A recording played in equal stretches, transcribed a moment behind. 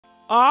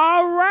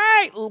All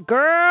right,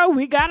 girl,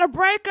 we got a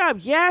breakup.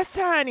 Yes,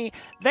 honey.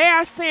 They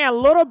are saying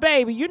Lil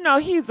Baby, you know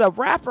he's a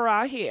rapper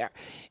out here.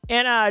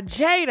 And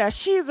Jayda,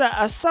 she's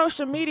a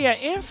social media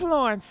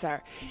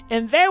influencer.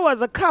 And there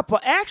was a couple.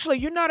 Actually,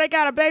 you know they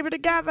got a baby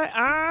together?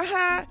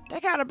 They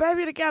got a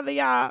baby together,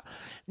 y'all.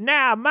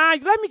 Now,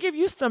 let me give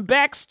you some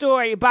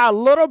backstory about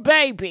Lil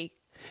Baby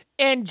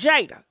and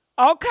Jayda.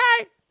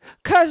 Okay?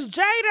 Because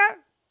Jayda...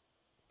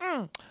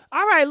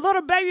 All right,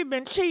 Lil Baby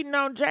been cheating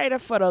on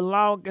Jayda for the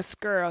longest,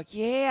 girl.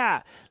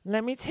 Yeah,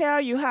 let me tell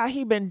you how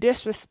he been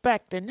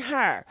disrespecting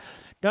her.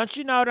 Don't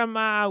you know them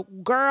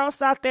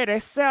girls out there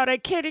that sell their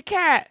kitty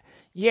cat?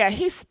 Yeah,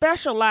 he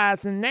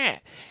specializes in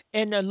that.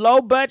 In the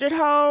low budget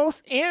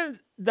hoes, in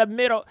the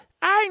middle.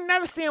 I ain't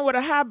never seen with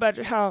a high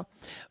budget hoe.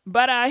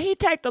 But he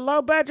take the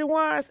low budget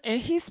ones and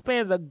he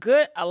spends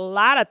a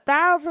lot of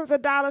thousands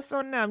of dollars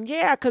on them.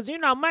 Yeah, because you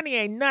know money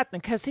ain't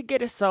nothing because he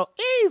get it so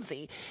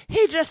easy.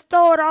 He just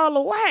throw it all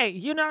away.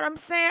 You know what I'm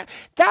saying?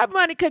 That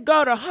money could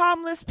go to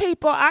homeless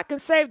people. I can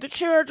save the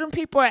children,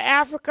 people in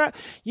Africa,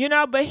 you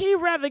know, but he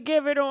rather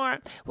give it on.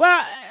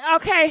 Well,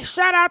 okay,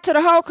 shout out to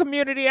the whole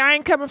community. I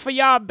ain't coming for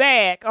y'all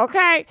bag,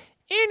 okay?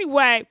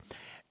 Anyway,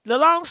 the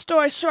long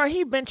story short,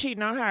 he been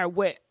cheating on her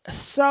with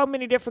so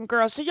many different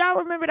girls. So y'all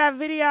remember that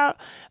video?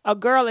 A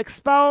girl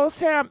exposed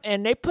him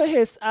and they put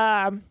his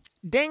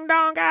ding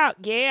dong out.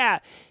 Yeah,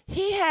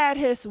 he had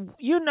his,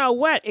 you know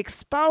what,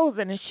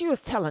 exposing, and she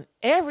was telling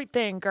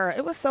everything, girl.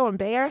 It was so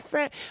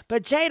embarrassing.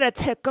 But Jayda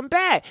took him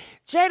back.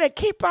 Jayda,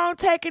 keep on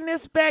taking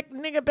this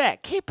nigga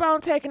back. Keep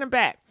on taking him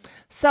back.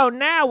 So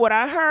now what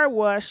I heard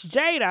was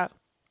Jayda,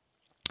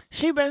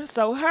 she been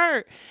so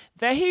hurt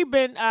that he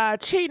been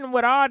cheating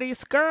with all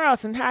these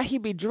girls and how he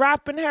be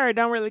dropping her,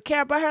 don't really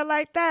care about her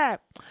like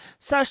that.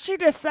 So she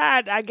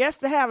decided, I guess,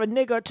 to have a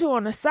nigga or two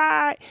on the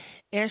side,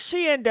 and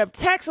she ended up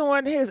texting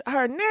one of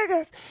her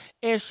niggas,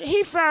 and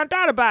he found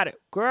out about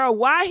it. Girl,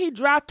 why he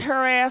dropped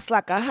her ass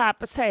like a hot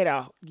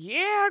potato?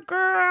 Yeah,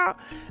 girl.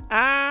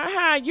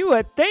 You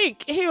would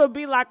think he would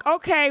be like,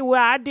 okay,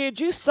 well, I did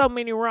you so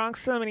many wrongs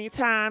so many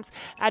times.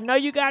 I know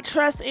you got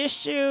trust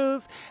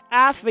issues.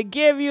 I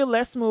forgive you.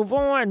 Let's move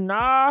on. No,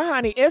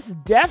 honey, it's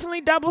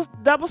definitely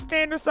double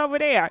standards over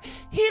there.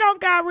 He don't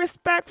got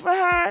respect for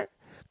her.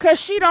 Because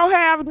she don't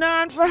have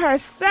none for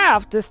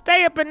herself to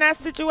stay up in that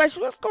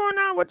situation. What's going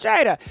on with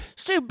Jayda?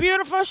 She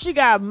beautiful. She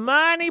got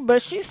money,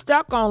 but she's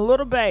stuck on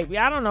Lil Baby.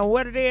 I don't know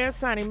what it is,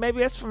 honey.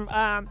 Maybe it's from,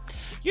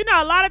 you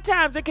know, a lot of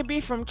times it can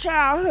be from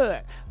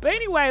childhood. But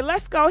anyway,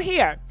 let's go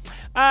here.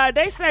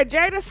 They said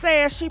Jayda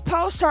says she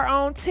posts her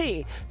own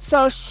tea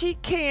so she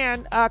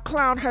can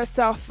clown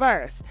herself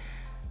first.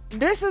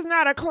 This is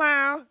not a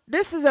clown.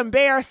 This is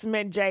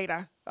embarrassment,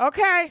 Jayda.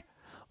 Okay?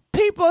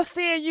 People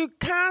seeing you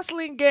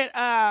constantly get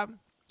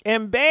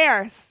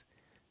embarrassed,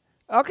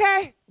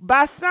 okay,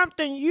 by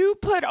something you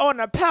put on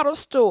a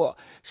pedestal.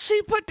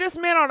 She put this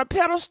man on a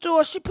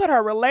pedestal. She put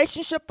her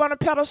relationship on a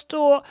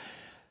pedestal.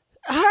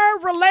 Her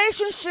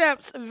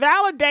relationships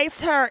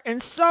validates her in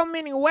so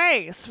many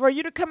ways. For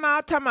you to come out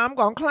and tell me I'm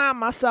going to clown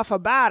myself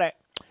about it.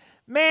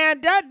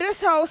 Man,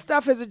 this whole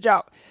stuff is a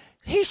joke.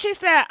 She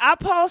said, I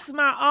post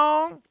my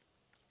own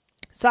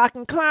so I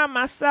can clown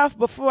myself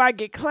before I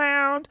get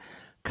clowned.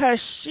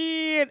 Because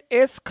shit,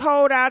 it's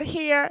cold out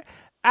here.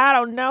 I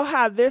don't know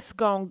how this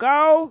gonna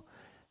go.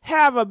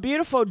 Have a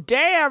beautiful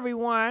day,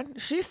 everyone.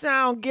 She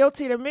sound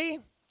guilty to me.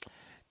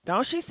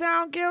 Don't she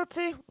sound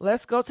guilty?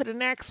 Let's go to the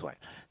next one.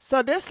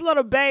 So this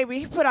Lil Baby,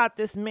 he put out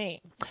this meme.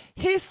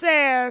 He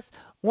says,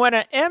 when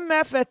an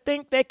MF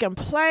think they can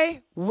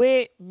play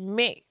with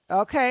me.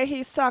 Okay,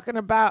 he's talking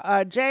about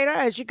Jayda.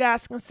 As you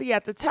guys can see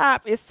at the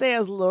top, it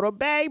says Lil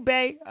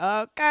Baby.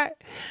 Okay.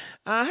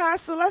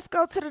 So let's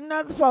go to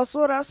another post.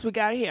 What else we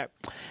got here?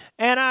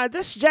 And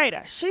this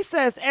Jayda, she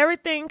says,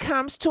 everything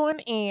comes to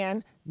an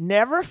end.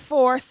 Never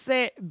force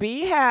it.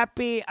 Be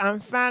happy. I'm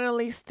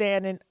finally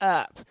standing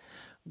up.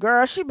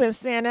 Girl, she been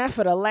saying that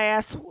for the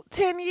last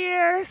 10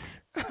 years.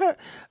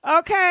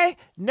 Okay?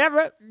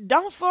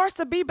 Don't force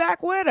to be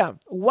back with him.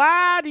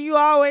 Why do you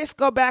always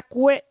go back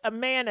with a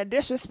man that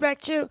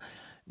disrespects you?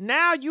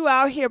 Now you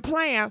out here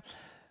playing.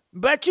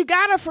 But you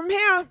got it from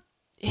him.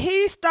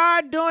 He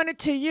started doing it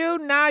to you.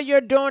 Now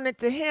you're doing it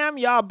to him.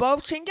 Y'all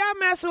both cheating. Y'all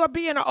mess with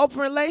be in an open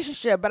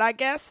relationship. But I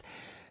guess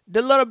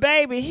the Lil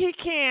Baby,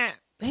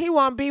 he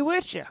won't be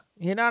with you.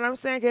 You know what I'm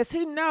saying? Because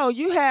he know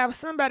you have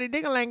somebody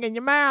ding-a-ling in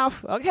your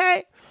mouth.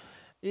 Okay?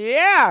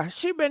 Yeah,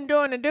 she been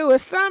doing to do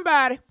with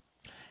somebody.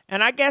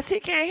 And I guess he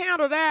can't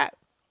handle that.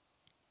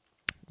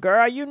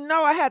 Girl, you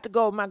know I had to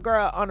go with my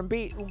girl on a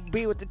B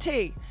with the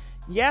T.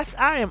 Yes,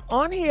 I am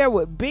on here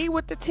with B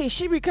with the T.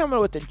 She be coming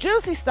with the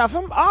juicy stuff.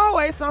 I'm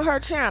always on her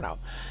channel.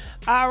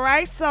 All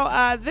right,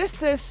 so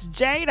this is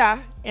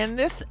Jayda, and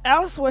this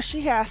else what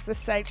she has to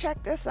say.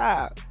 Check this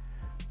out.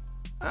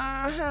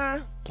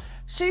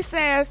 She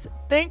says,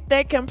 think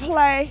they can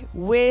play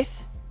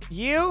with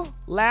you?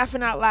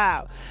 Laughing out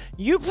loud.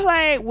 You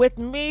played with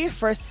me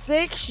for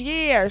 6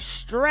 years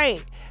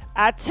straight.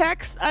 I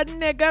text a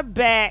nigga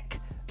back.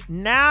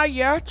 Now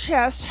your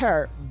chest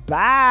hurt.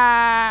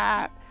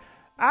 Bye.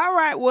 All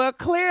right, well,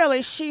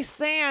 clearly she's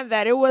saying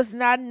that it was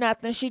not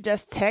nothing. She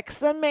just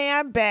texts a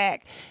man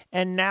back,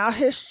 and now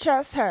his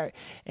chest hurt.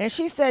 And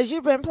she says,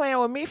 you've been playing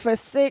with me for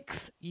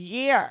 6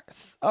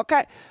 years,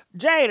 okay?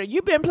 Jayda,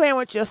 you've been playing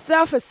with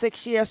yourself for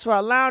 6 years for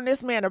allowing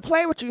this man to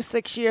play with you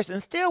 6 years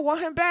and still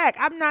want him back.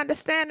 I'm not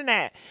understanding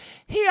that.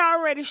 He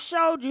already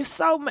showed you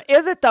so much.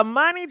 Is it the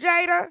money,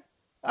 Jayda?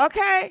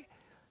 Okay?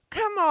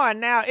 Come on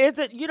now. Is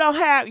it you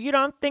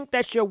don't think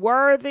that you're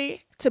worthy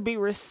to be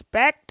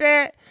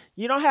respected?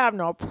 You don't have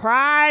no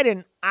pride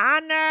and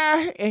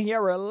honor in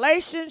your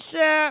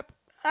relationship?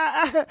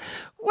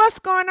 What's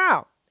going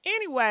on?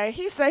 Anyway,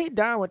 he said he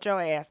done with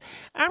your ass.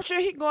 I'm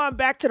sure he going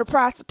back to the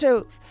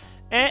prostitutes.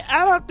 And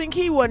I don't think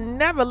he would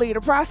never leave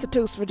the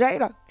prostitutes for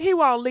Jayda. He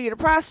won't leave the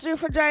prostitute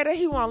for Jayda.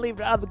 He won't leave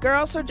the other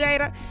girls for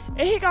Jayda.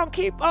 And he gonna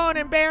keep on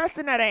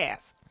embarrassing that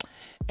ass.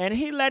 And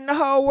he letting the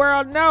whole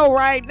world know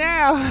right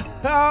now.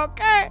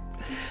 Okay.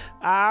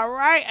 All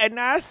right. And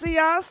I'll see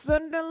y'all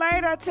sooner than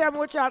later. Tell me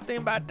what y'all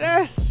think about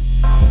this.